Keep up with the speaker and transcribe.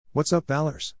What's up,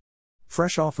 Ballers?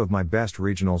 Fresh off of my best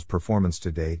regionals performance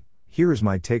to date, here is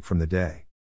my take from the day.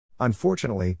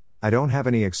 Unfortunately, I don't have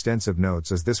any extensive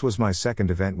notes as this was my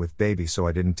second event with Baby, so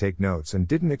I didn't take notes and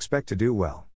didn't expect to do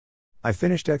well. I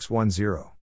finished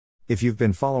X10. If you've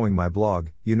been following my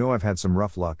blog, you know I've had some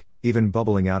rough luck, even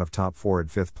bubbling out of top 4 at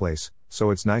 5th place,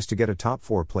 so it's nice to get a top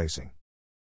 4 placing.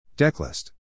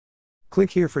 Decklist.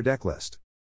 Click here for decklist.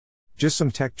 Just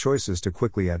some tech choices to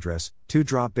quickly address.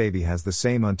 2-drop Baby has the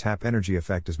same untap energy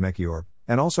effect as Meteor,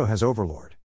 and also has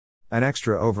Overlord. An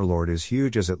extra Overlord is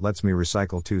huge as it lets me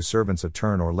recycle 2 servants a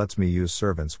turn or lets me use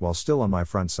servants while still on my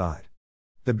front side.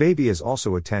 The Baby is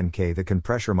also a 10k that can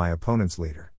pressure my opponent's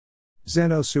leader.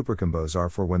 Zeno super combos are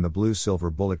for when the blue-silver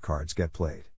bullet cards get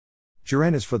played.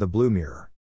 Jiren is for the blue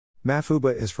mirror.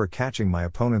 Mafuba is for catching my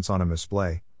opponents on a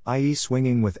misplay, i.e.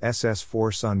 swinging with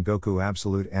SS4 Son Goku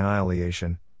Absolute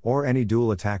Annihilation, or any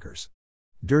dual attackers.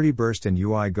 Dirty Burst and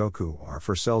UI Goku are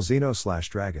for Cell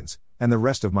Xeno/Dragons, and the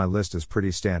rest of my list is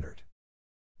pretty standard.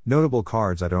 Notable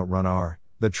cards I don't run are,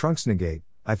 the Trunks Negate.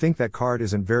 I think that card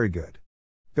isn't very good.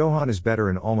 Gohan is better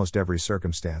in almost every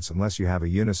circumstance unless you have a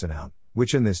Unison out,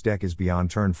 which in this deck is beyond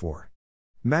turn 4.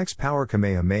 Max Power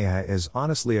Kamehameha is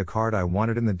honestly a card I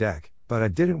wanted in the deck, but I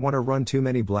didn't want to run too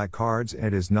many black cards and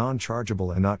it is non-chargeable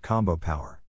and not combo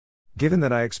power. Given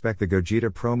that I expect the Gogeta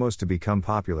promos to become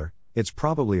popular, it's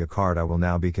probably a card I will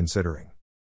now be considering.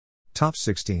 Top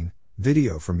 16,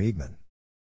 video from Eggman.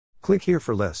 Click here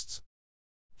for lists.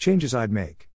 Changes I'd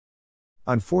make.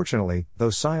 Unfortunately,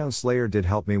 though Scion Slayer did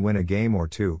help me win a game or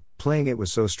two, playing it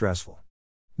was so stressful.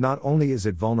 Not only is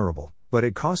it vulnerable, but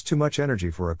it costs too much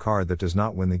energy for a card that does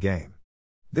not win the game.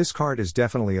 This card is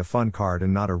definitely a fun card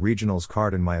and not a regionals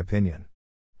card in my opinion.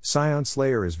 Scion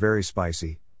Slayer is very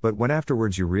spicy, but when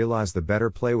afterwards you realize the better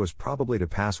play was probably to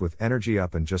pass with energy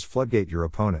up and just floodgate your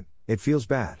opponent, it feels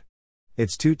bad.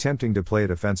 It's too tempting to play it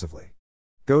offensively.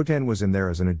 Goten was in there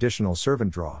as an additional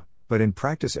servant draw, but in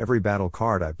practice every battle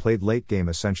card I played late game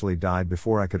essentially died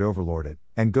before I could overlord it,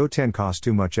 and Goten cost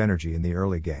too much energy in the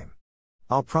early game.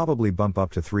 I'll probably bump up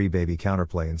to 3 Baby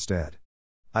counterplay instead.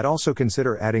 I'd also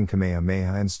consider adding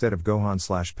Kamehameha instead of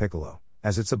Gohan/Piccolo,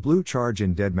 as it's a blue charge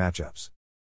in dead matchups.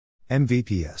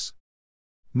 MVPs.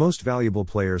 Most valuable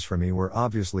players for me were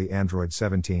obviously Android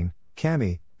 17,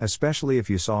 Cammy, especially if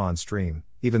you saw on stream,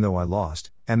 even though I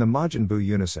lost, and the Majin Buu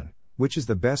Unison, which is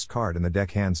the best card in the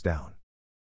deck hands down.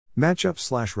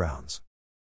 Matchups/rounds.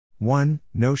 1.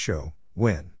 No-show,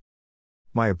 win.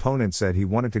 My opponent said he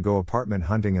wanted to go apartment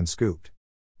hunting and scooped.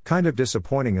 Kind of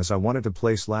disappointing as I wanted to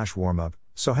play /warm-up,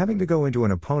 so having to go into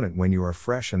an opponent when you are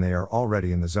fresh and they are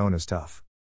already in the zone is tough.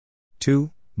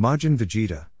 2. Majin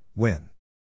Vegeta, win.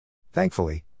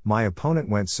 Thankfully, my opponent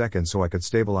went second so I could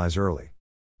stabilize early.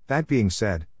 That being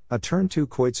said, a turn 2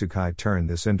 Koitsukai turned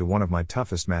this into one of my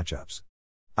toughest matchups.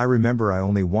 I remember I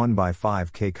only won by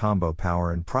 5k combo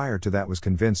power and prior to that was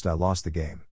convinced I lost the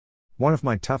game. One of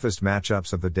my toughest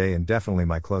matchups of the day and definitely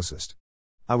my closest.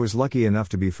 I was lucky enough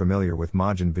to be familiar with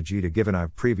Majin Vegeta given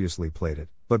I've previously played it,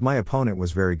 but my opponent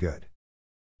was very good.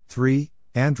 3.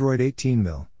 Android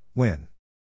 18 win.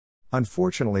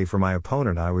 Unfortunately for my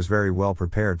opponent I was very well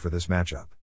prepared for this matchup.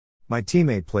 My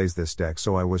teammate plays this deck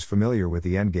so I was familiar with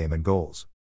the endgame and goals.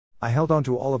 I held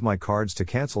onto all of my cards to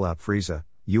cancel out Frieza,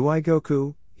 UI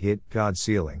Goku, hit God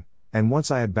Ceiling, and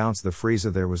once I had bounced the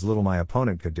Frieza there was little my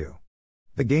opponent could do.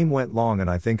 The game went long and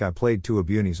I think I played 2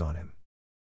 Abunis on him.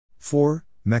 4.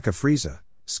 Mecha Frieza,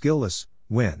 skillless,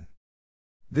 win.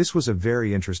 This was a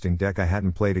very interesting deck I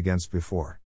hadn't played against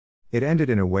before. It ended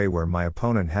in a way where my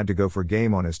opponent had to go for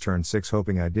game on his turn 6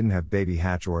 hoping I didn't have Baby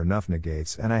Hatch or enough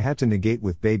negates and I had to negate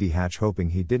with Baby Hatch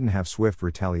hoping he didn't have Swift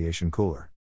Retaliation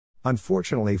Cooler.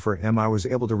 Unfortunately for him I was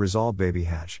able to resolve Baby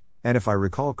Hatch, and if I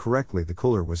recall correctly the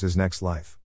cooler was his next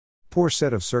life. Poor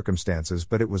set of circumstances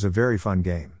but it was a very fun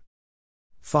game.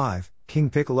 5. King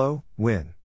Piccolo,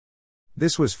 win.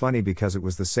 This was funny because it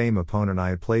was the same opponent I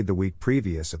had played the week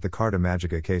previous at the Carta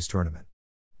Magica Case tournament.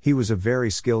 He was a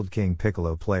very skilled King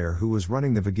Piccolo player who was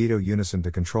running the Vegito Unison to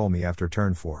control me after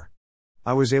turn 4.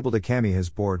 I was able to cammy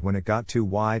his board when it got too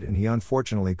wide and he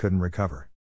unfortunately couldn't recover.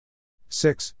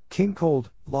 6. King Cold,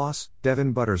 loss,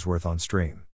 Devin Buttersworth on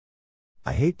stream.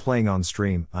 I hate playing on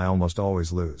stream, I almost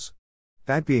always lose.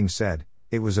 That being said,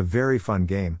 it was a very fun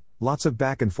game, lots of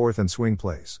back and forth and swing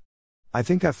plays. I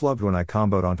think I flubbed when I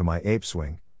comboed onto my ape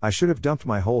swing, I should have dumped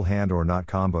my whole hand or not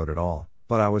comboed at all,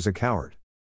 but I was a coward.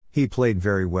 He played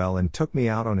very well and took me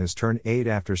out on his turn 8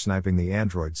 after sniping the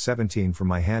Android 17 from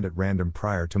my hand at random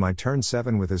prior to my turn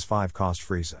 7 with his 5-cost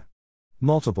Frieza.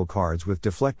 Multiple cards with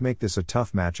deflect make this a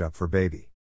tough matchup for Baby.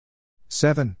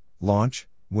 7. Launch,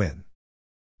 win.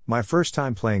 My first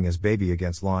time playing as Baby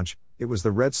against Launch, It was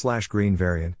the red/green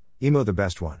variant, emo the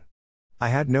best one. I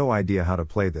had no idea how to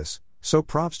play this, so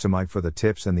props to Mike for the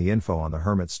tips and the info on the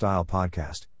Hermit Style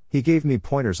podcast. He gave me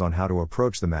pointers on how to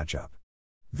approach the matchup.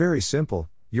 Very simple,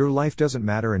 your life doesn't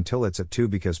matter until it's at 2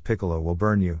 because Piccolo will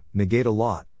burn you, negate a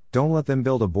lot, don't let them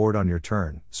build a board on your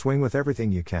turn, swing with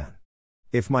everything you can.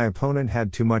 If my opponent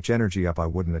had too much energy up I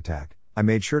wouldn't attack, I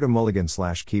made sure to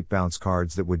mulligan/keep bounce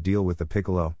cards that would deal with the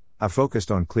Piccolo. I focused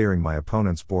on clearing my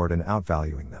opponent's board and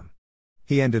outvaluing them.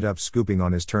 He ended up scooping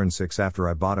on his turn 6 after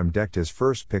I bottom decked his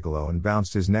first Piccolo and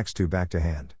bounced his next 2 back to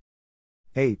hand.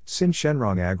 8. Sin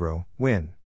Shenrong aggro,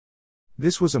 win.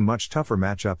 This was a much tougher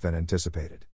matchup than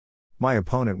anticipated. My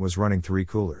opponent was running 3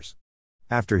 coolers.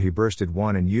 After he bursted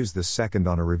 1 and used the second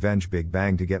on a revenge big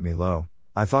bang to get me low,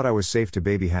 I thought I was safe to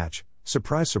baby hatch.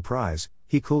 Surprise surprise,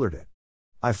 he coolered it.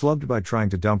 I flubbed by trying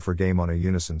to dump for game on a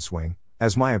unison swing.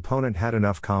 As my opponent had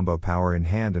enough combo power in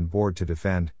hand and board to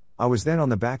defend, I was then on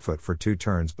the back foot for 2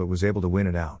 turns but was able to win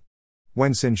it out.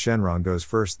 When Sin Shenrong goes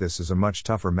first, this is a much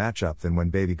tougher matchup than when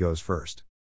Baby goes first.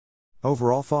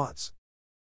 Overall thoughts?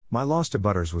 My loss to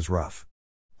Butters was rough.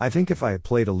 I think if I had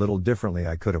played a little differently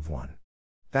I could have won.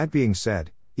 That being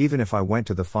said, even if I went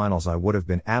to the finals I would have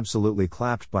been absolutely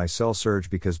clapped by Cell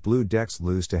Surge because blue decks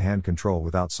lose to hand control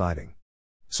without siding.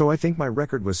 So I think my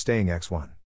record was staying x1.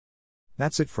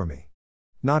 That's it for me.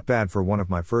 Not bad for one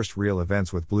of my first real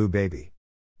events with Blue Baby.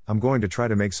 I'm going to try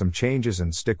to make some changes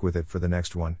and stick with it for the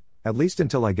next one, at least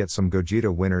until I get some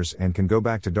Gogeta winners and can go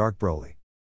back to Dark Broly.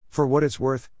 For what it's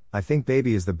worth, I think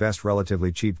Baby is the best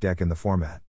relatively cheap deck in the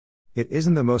format. It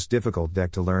isn't the most difficult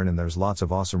deck to learn and there's lots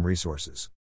of awesome resources.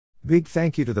 Big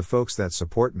thank you to the folks that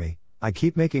support me. I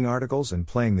keep making articles and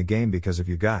playing the game because of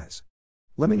you guys.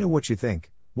 Let me know what you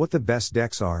think, what the best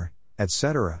decks are,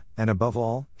 etc., and above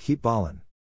all, keep ballin'.